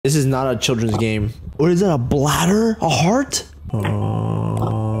This is not a children's game. What is that? A bladder? A heart?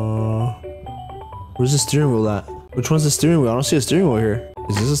 Where's the steering wheel at? Which one's the steering wheel? I don't see a steering wheel here.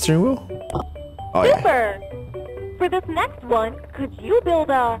 Is this a steering wheel? Oh yeah. Super! For this next one, could you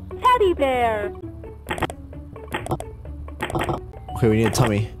build a teddy bear? Okay, we need a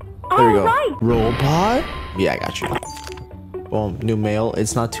tummy. There we go. Alright. Robot? Yeah, I got you. Boom, new mail.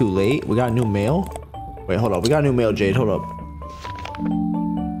 It's not too late. We got new mail. Wait, hold up. We got new mail, Jade. Hold up.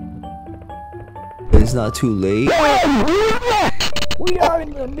 It's not too late. We are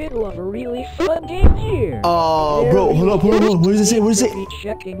in the middle of a really fun game here. Oh, bro, hold up, hold up, hold up. What does it say? What does it say?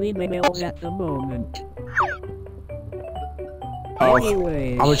 Checking emails at the moment. Oh,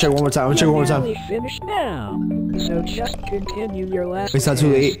 Anyways, I'm gonna check one more time. I'm gonna check one more time. We're nearly finished now, so just continue your last. It's not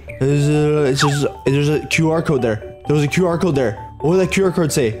too late. There's a QR code there. There was a QR code there. What did that QR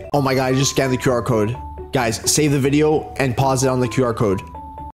code say? Oh my god, I just scanned the QR code. Guys, save the video and pause it on the QR code.